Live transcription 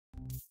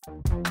Hi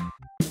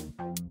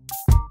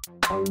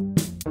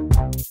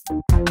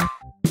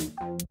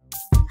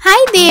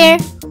there!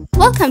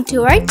 Welcome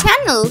to our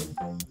channel.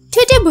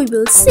 Today we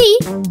will see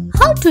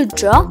how to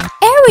draw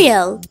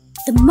Ariel,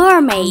 the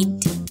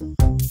mermaid.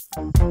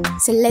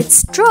 So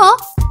let's draw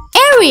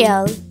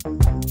Ariel.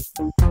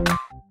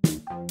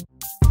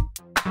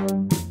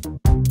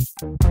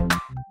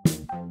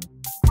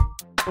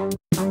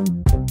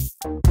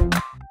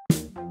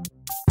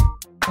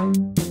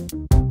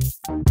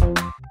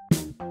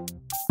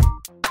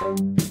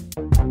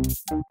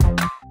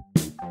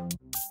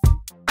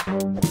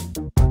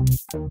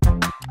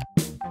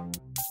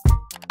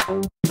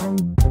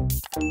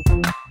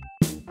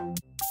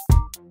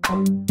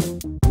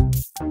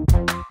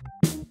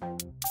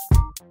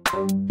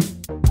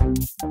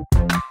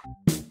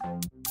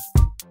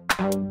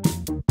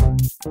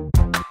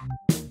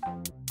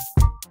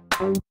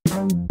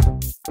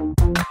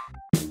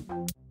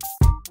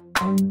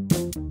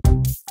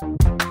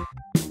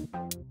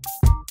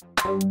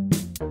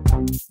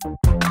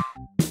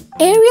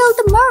 Ariel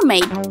the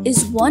Mermaid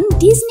is one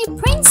Disney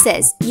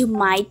princess you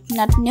might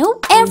not know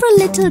every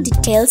little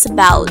details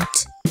about.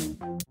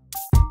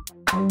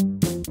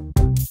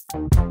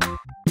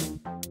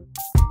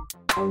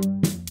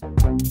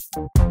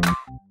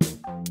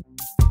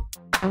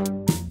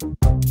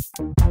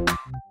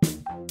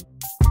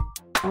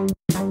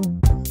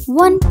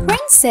 One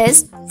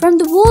princess from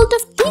the world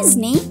of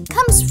Disney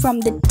comes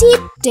from the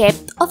deep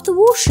depth of the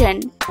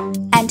ocean,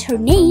 and her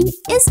name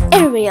is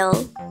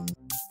Ariel.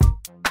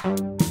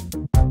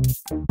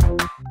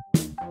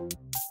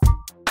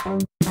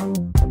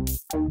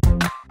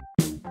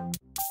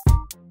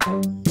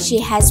 She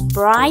has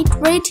bright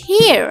red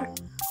hair,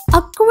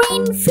 a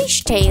green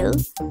fishtail,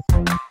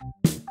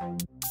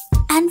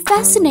 and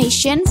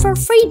fascination for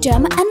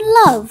freedom and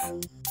love.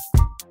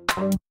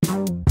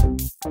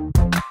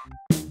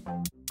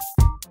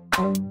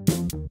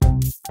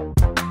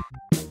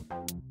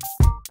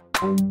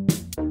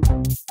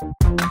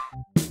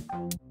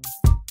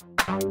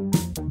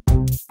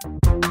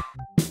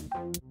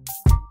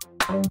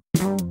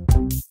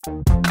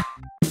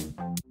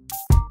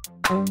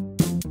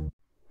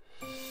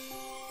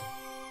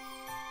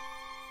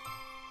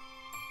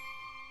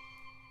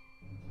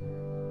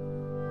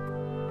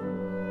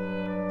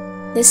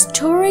 The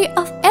story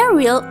of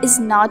Ariel is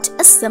not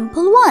a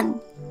simple one.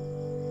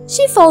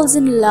 She falls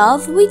in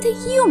love with a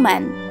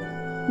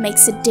human,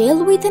 makes a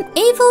deal with an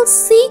evil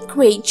sea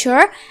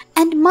creature,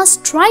 and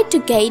must try to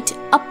get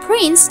a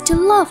prince to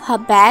love her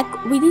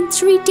back within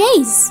 3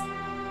 days.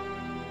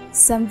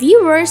 Some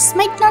viewers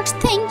might not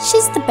think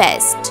she's the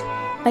best,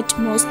 but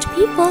most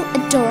people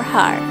adore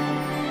her.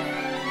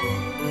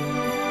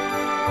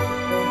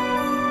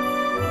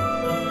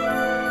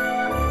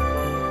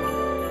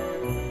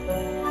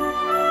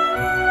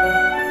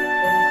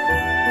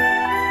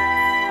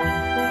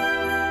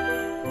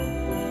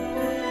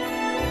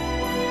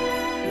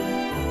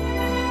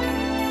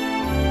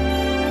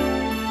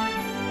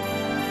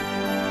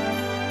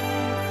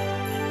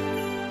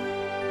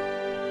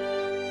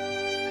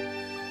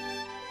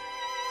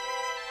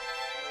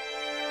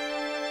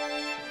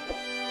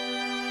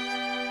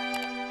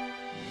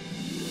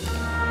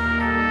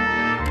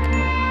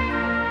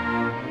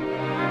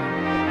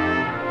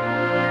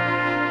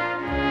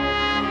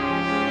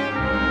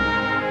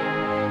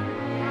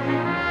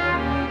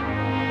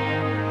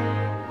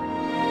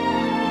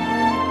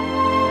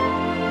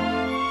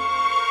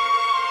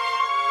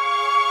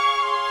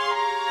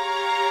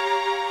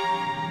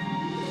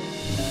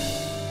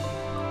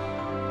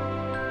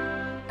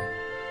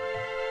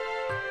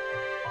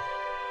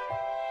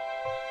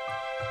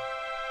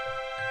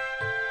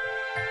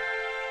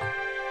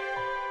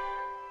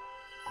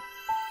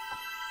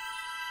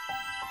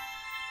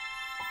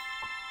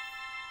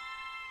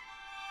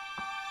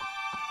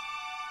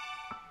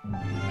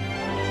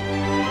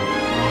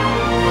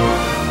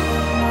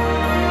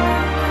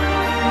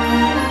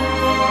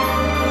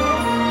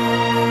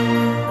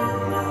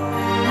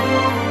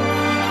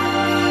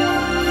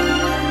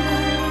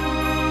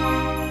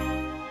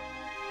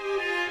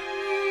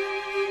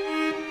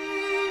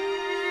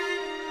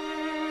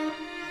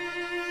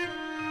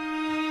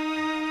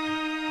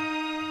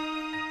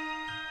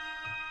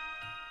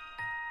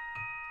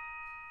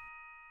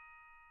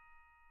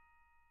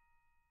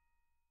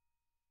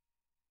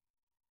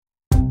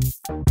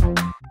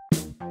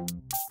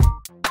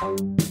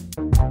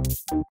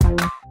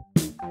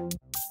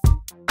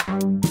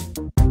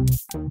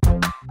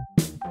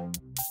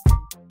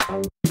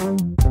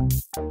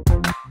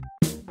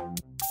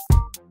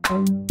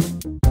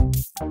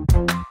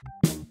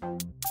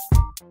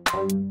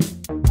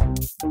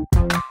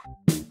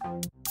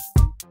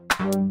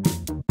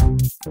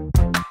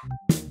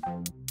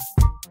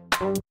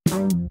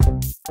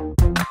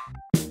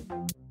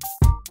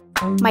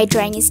 My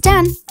drawing is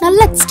done. Now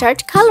let's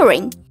start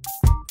coloring.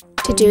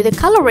 To do the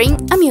coloring,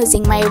 I'm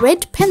using my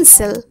red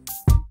pencil.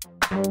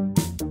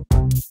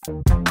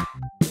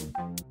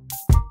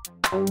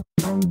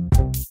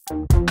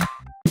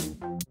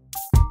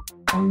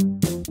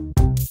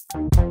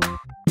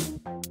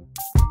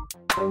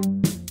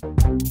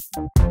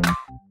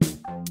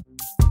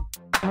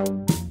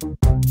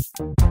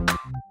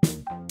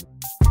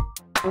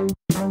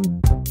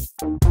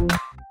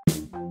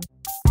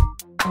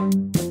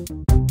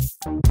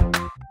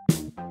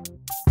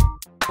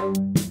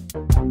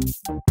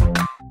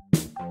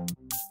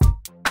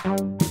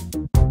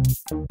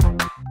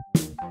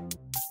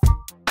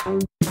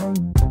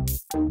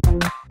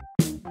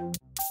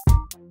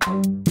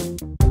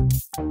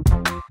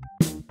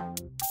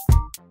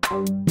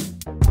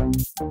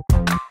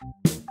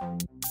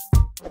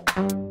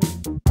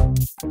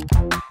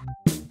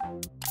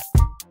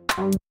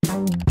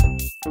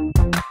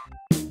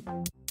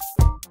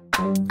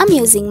 I'm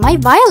using my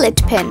violet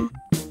pen.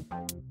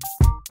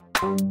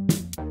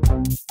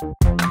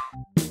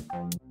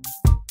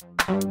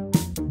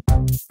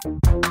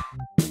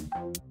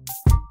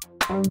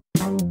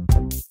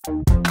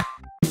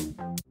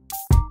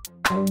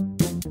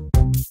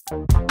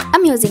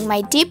 I'm using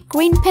my deep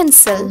green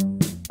pencil.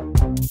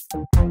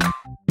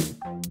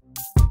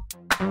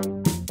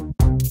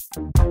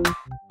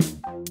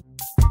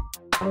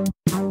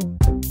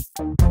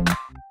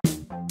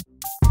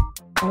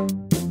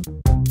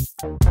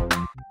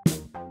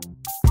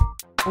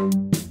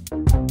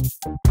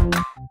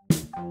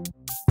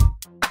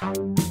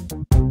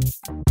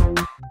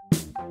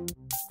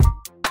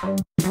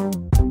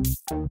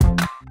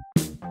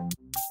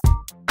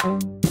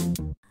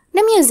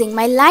 I'm using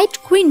my light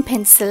green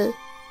pencil.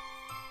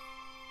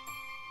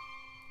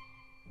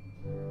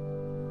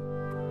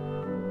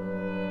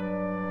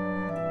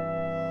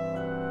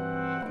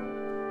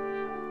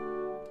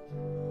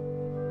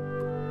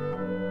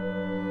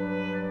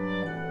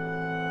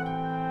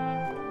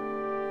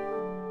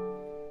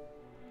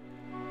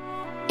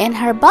 In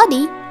her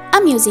body,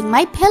 I'm using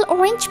my pale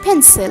orange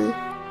pencil.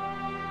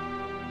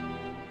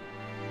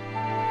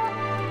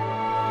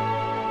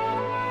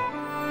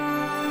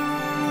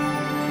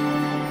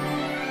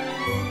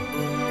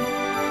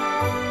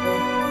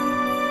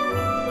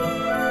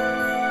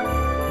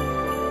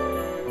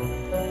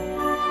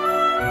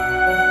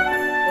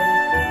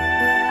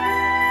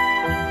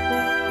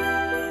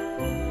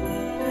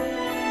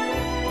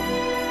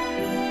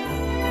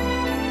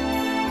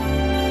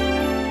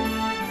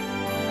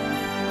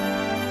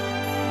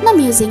 I'm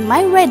using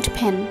my red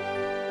pen.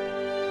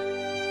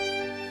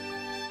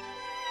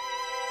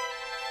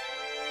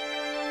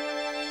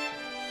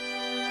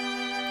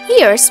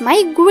 Here's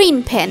my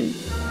green pen.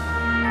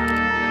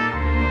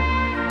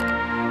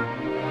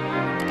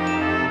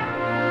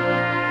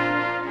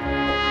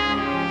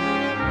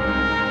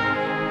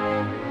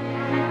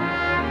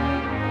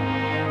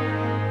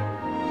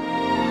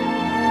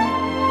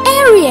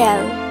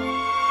 Ariel!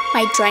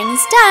 My drawing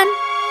is done.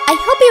 I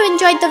hope you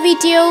enjoyed the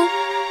video.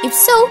 If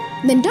so,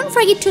 then don't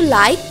forget to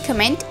like,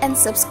 comment and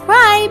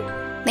subscribe.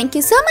 Thank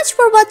you so much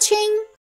for watching.